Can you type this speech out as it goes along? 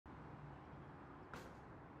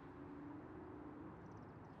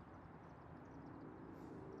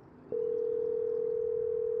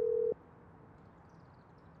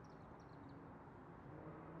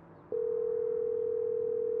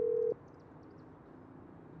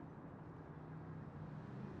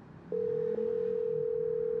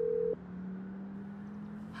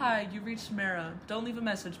Hi, you reached Mara. Don't leave a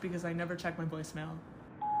message because I never check my voicemail.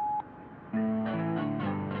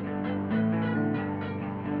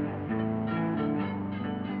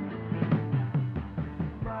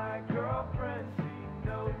 My girlfriend, she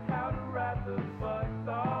knows how to ride the bus.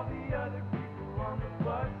 All the other people on the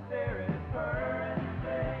bus stare at her and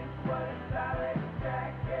think, what a stylish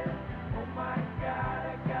jacket. Oh my God,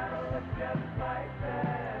 I gotta look just like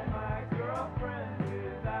that. My girlfriend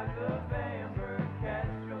is eyes of amber, catch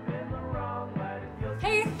 'em in the wrong light. If you'll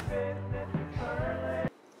Hey! see business is her.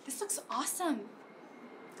 This looks awesome.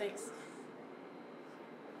 Thanks.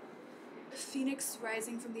 Phoenix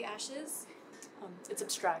rising from the ashes. It's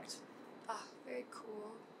abstract. Ah, very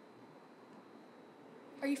cool.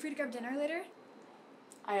 Are you free to grab dinner later?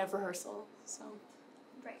 I have rehearsal, so.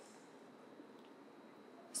 Right.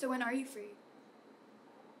 So when are you free?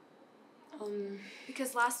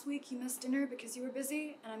 Because last week you missed dinner because you were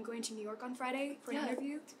busy, and I'm going to New York on Friday for an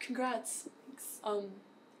interview. Congrats. Thanks.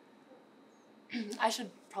 I should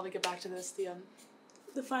probably get back to this.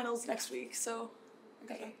 The finals next week, so.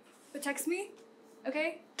 Okay. But text me,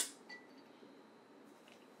 okay?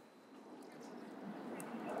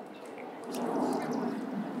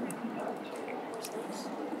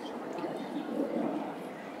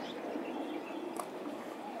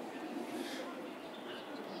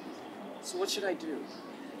 So what should I do?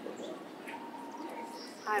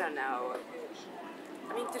 I don't know.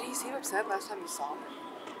 I mean, did he seem upset last time you saw him?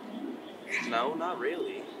 No, not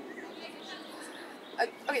really.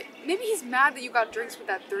 Okay, maybe he's mad that you got drinks with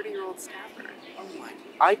that 30-year-old staffer. Oh my.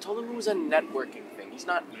 I told him it was a networking thing. He's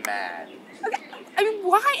not mad. Okay, I mean,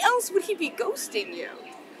 why else would he be ghosting you?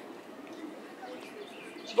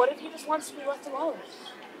 What if he just wants to be left alone?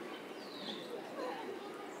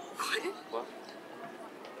 What?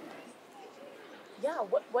 Yeah,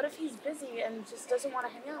 what if he's busy and just doesn't want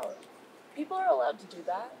to hang out? People are allowed to do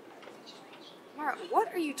that. Mara,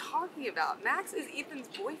 what are you talking about? Max is Ethan's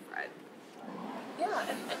boyfriend. Yeah,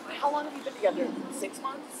 and how long have you been together? 6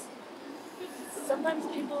 months? Sometimes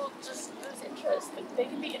people just lose interest. They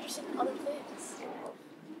can be interested in other things.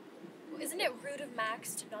 Well, isn't it rude of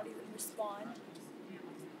Max to not even respond?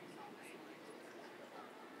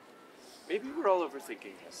 Maybe we're all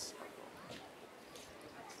overthinking this.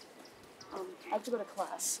 I have to go to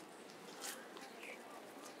class.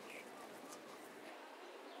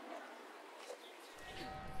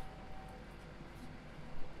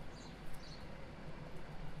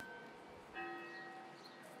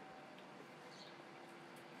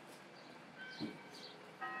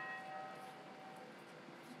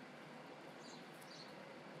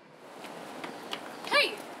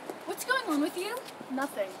 Hey! What's going on with you?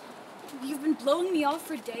 Nothing. You've been blowing me off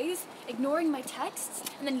for days, ignoring my texts,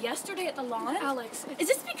 and then yesterday at the lawn? Alex, Is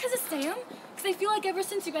this because of Sam? Because I feel like ever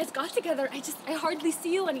since you guys got together, I hardly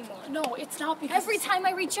see you anymore. no, it's not because... Every time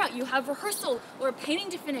I reach out, you have rehearsal, or a painting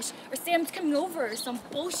to finish, or Sam's coming over, or some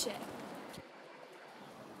bullshit.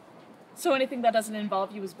 So anything that doesn't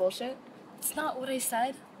involve you is bullshit? It's not what I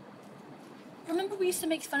said. Remember we used to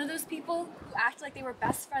make fun of those people who act like they were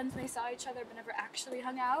best friends when they saw each other but never actually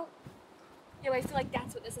hung out? Yeah, well, I feel like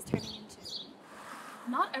that's what this is turning into.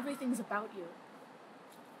 Not everything's about you.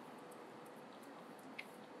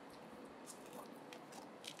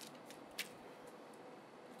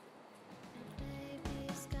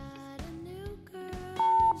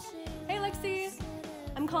 Hey Lexi!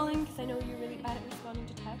 I'm calling because I know you're really bad at responding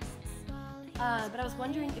to texts. But I was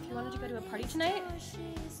wondering if you wanted to go to a party tonight.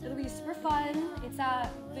 It'll be super fun. It's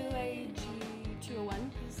at VUAG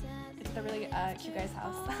 201. It's at the really cute guy's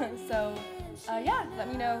house. So, yeah, let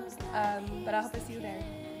me know. But I hope I see you there.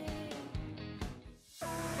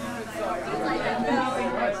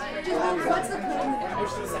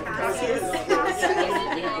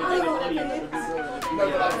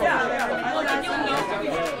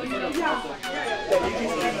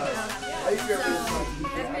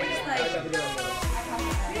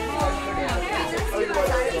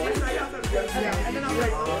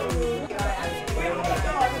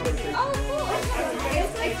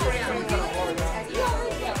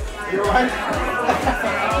 You're right.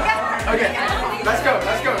 Okay, let's go.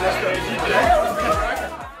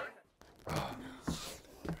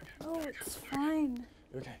 Oh, it's fine.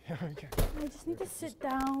 Okay, okay. I just need to sit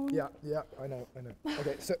down. Yeah, I know.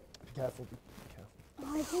 Okay, so be careful.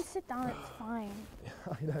 Oh, I can sit down, it's fine. Yeah,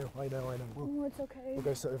 I know. Oh, it's okay. We'll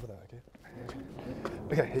go sit over there, okay?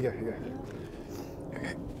 Okay, here you go.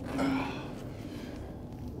 Okay.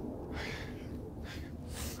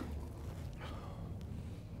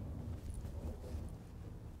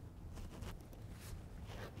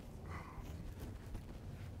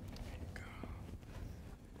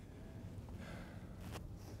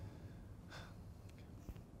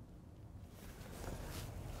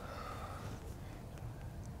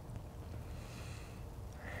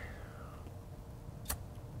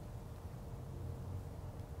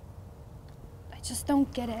 just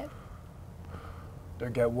don't get it.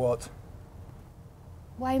 Don't get what?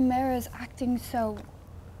 Why Mara's acting so...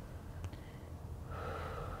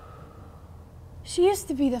 She used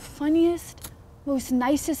to be the funniest, most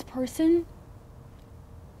nicest person.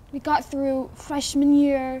 We got through freshman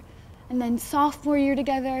year and then sophomore year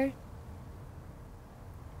together.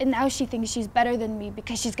 And now she thinks she's better than me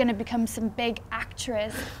because she's gonna become some big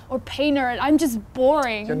actress or painter, and I'm just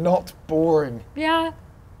boring. You're not boring. Yeah,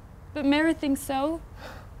 but Mara thinks so.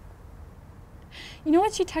 You know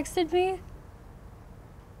what she texted me?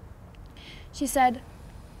 She said,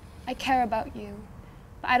 I care about you,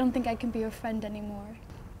 but I don't think I can be your friend anymore.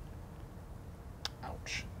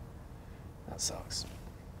 Ouch. That sucks.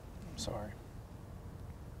 I'm sorry.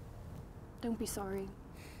 Don't be sorry.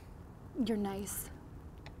 You're nice.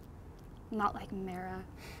 Not like Mara.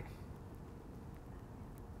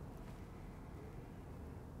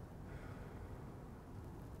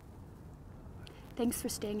 Thanks for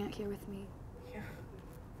staying out here with me. Yeah,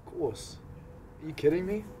 of course. Are you kidding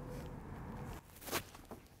me?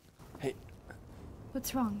 Hey.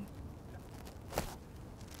 What's wrong?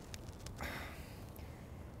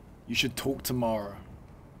 You should talk tomorrow.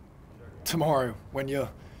 Tomorrow, when you're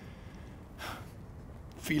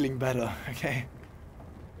feeling better, okay?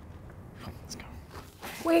 Come on, let's go.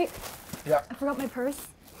 Wait. Yeah. I forgot my purse.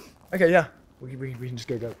 Okay, yeah. We can just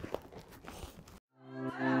go.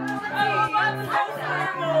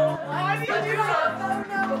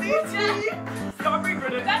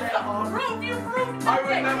 I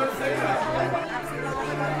would never say that.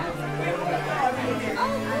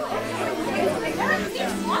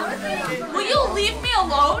 Will you leave me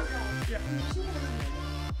alone?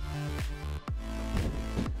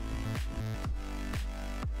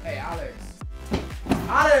 Hey, Alex.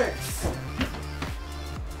 Alex!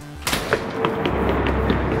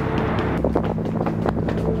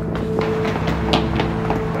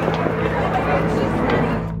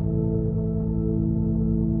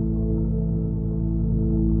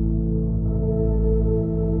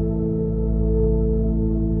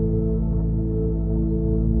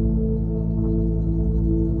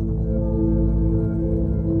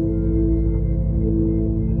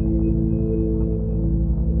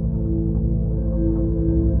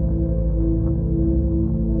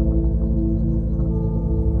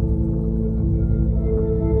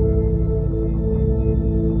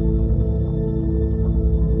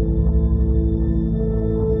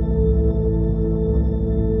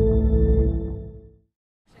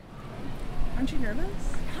 Aren't you nervous?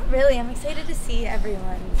 Not really. I'm excited to see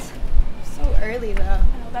everyone. It's so early, though.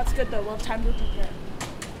 Oh, that's good though. We'll have time to prepare.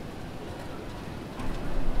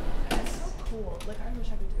 That's so cool. Like, I wish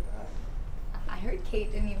I could do that. I heard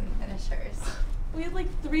Kate didn't even finish hers. We had like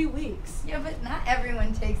 3 weeks. Yeah, but not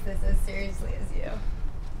everyone takes this as seriously as you.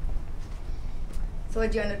 So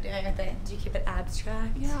what'd you end up doing with it? Did you keep it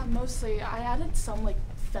abstract? Yeah, mostly. I added some like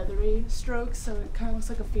feathery strokes, so it kind of looks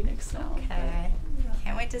like a phoenix now. Okay.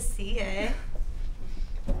 Can't wait to see it.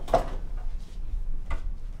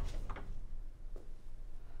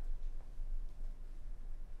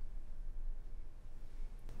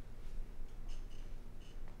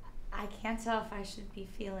 I can't tell if I should be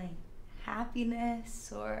feeling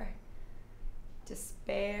happiness or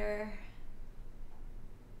despair.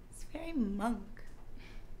 It's very monk.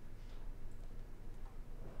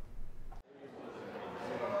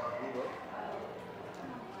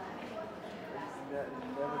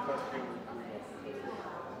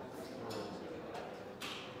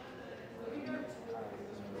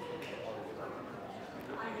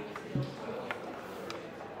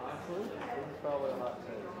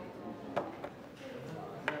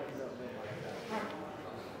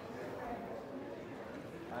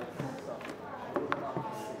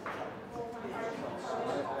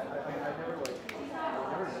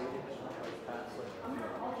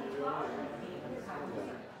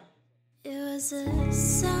 It was a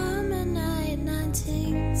sound